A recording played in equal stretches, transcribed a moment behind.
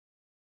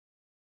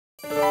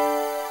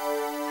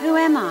Who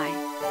am I?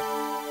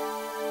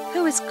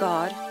 Who is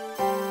God?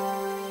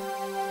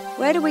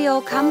 Where do we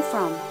all come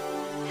from?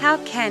 How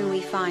can we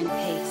find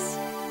peace?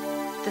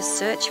 The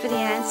search for the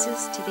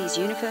answers to these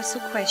universal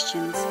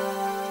questions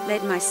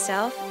led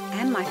myself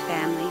and my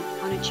family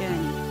on a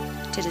journey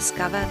to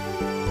discover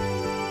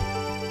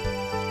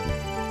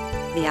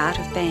the art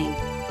of being.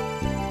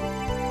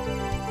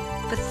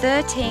 For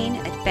 13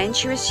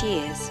 adventurous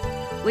years,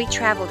 we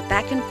travelled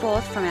back and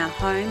forth from our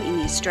home in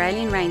the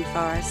Australian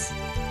rainforests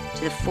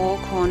to the four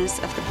corners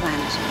of the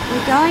planet.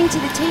 We're going to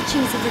the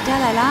teachings of the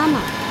Dalai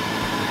Lama.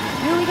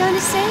 Who are we going to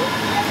see?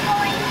 We're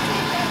going to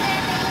the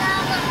Dalai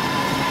Lama.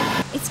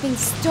 It's been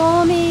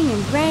storming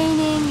and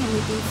raining and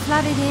we've been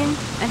flooded in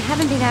and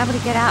haven't been able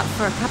to get out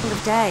for a couple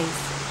of days.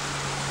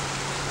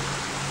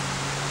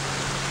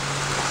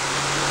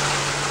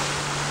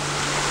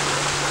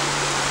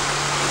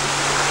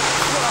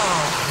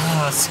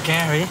 Oh,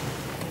 scary.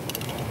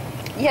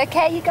 You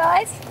okay, you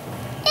guys?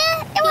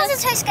 Yeah, it wasn't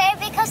so scary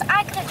because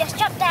I could have just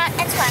jumped out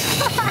and swum.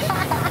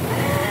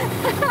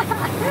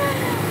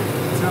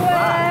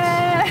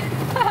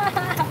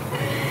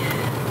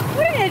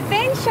 What an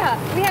adventure!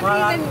 We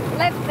haven't even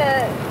left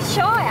the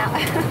Shire.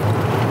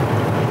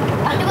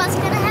 Wonder what's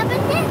going to happen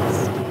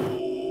next.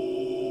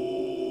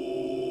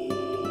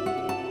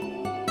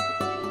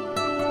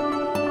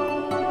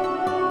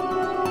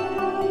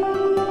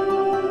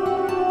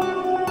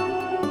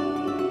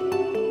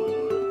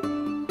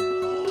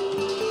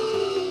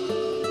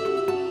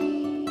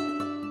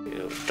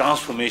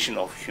 Transformation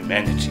of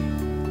humanity,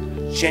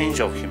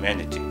 change of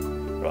humanity,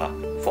 right?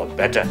 For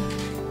better,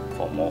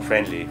 for more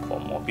friendly, for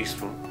more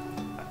peaceful.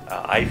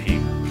 I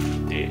feel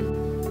the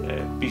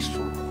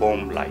peaceful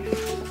home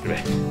life,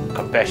 right?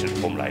 Compassionate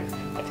home life,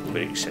 are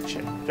very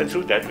essential. And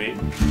through that way,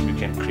 we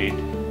can create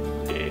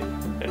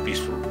a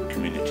peaceful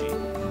community.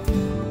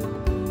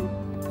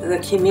 The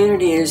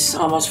community is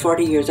almost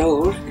 40 years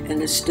old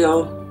and is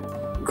still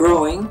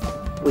growing.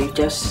 We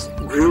just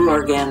grew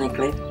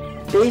organically.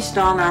 Based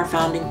on our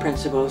founding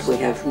principles, we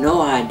have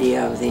no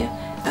idea of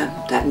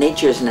that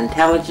nature is an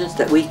intelligence,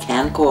 that we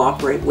can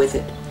cooperate with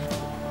it.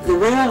 The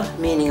real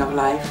meaning of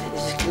life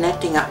is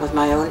connecting up with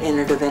my own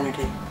inner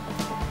divinity.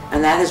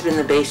 And that has been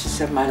the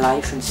basis of my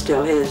life and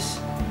still is.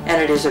 And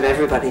it is of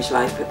everybody's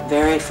life, but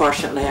very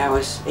fortunately I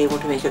was able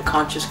to make a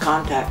conscious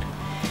contact.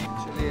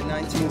 Actually, in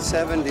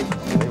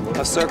 1970,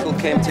 a circle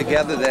came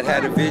together that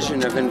had a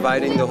vision of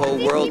inviting the whole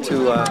world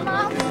to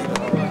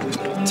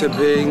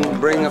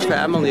bring a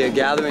family, a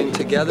gathering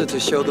together to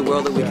show the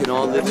world that we can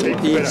all live in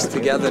peace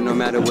together no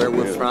matter where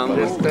we're from,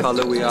 what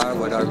color we are,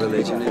 what our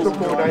religion is.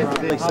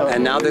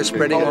 And now they're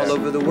spreading all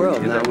over the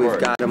world. Now we've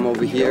got them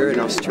over here in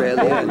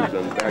Australia,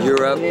 and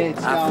Europe,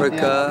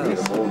 Africa,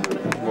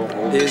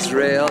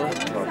 Israel.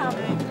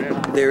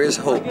 There is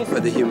hope for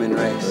the human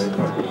race,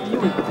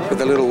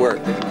 with a little work.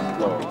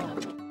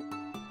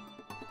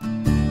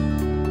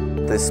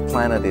 This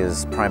planet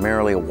is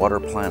primarily a water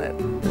planet.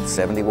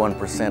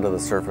 71% of the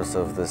surface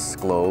of this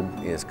globe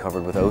is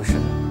covered with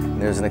ocean. And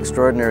there's an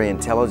extraordinary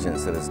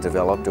intelligence that has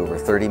developed over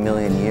 30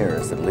 million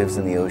years that lives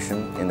in the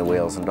ocean, in the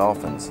whales and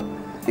dolphins.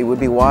 It would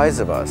be wise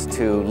of us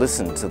to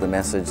listen to the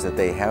message that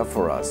they have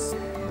for us.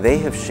 They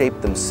have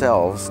shaped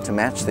themselves to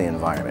match the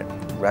environment,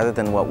 rather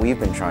than what we've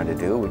been trying to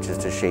do, which is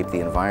to shape the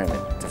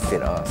environment to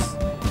fit us.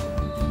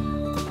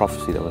 The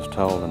prophecy that was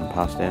told and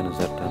passed down is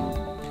that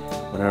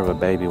whenever a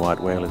baby white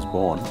whale is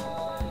born,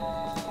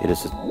 it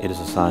is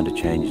a sign to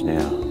change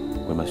now.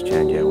 We must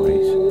change our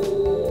ways.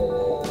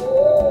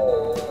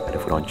 And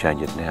if we don't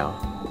change it now,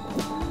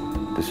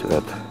 this or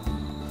that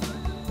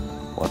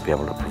won't be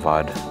able to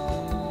provide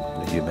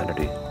the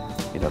humanity,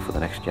 for the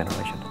next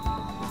generation.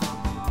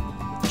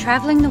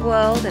 Travelling the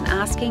world and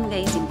asking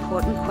these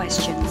important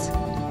questions,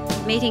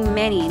 meeting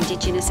many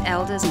Indigenous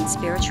elders and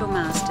spiritual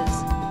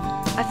masters,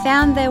 I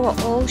found they were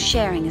all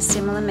sharing a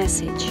similar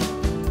message.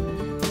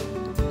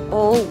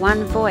 All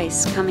one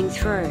voice coming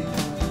through.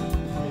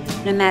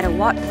 No matter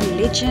what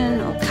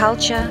religion or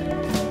culture,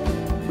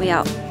 we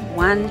are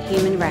one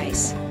human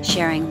race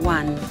sharing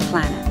one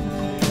planet.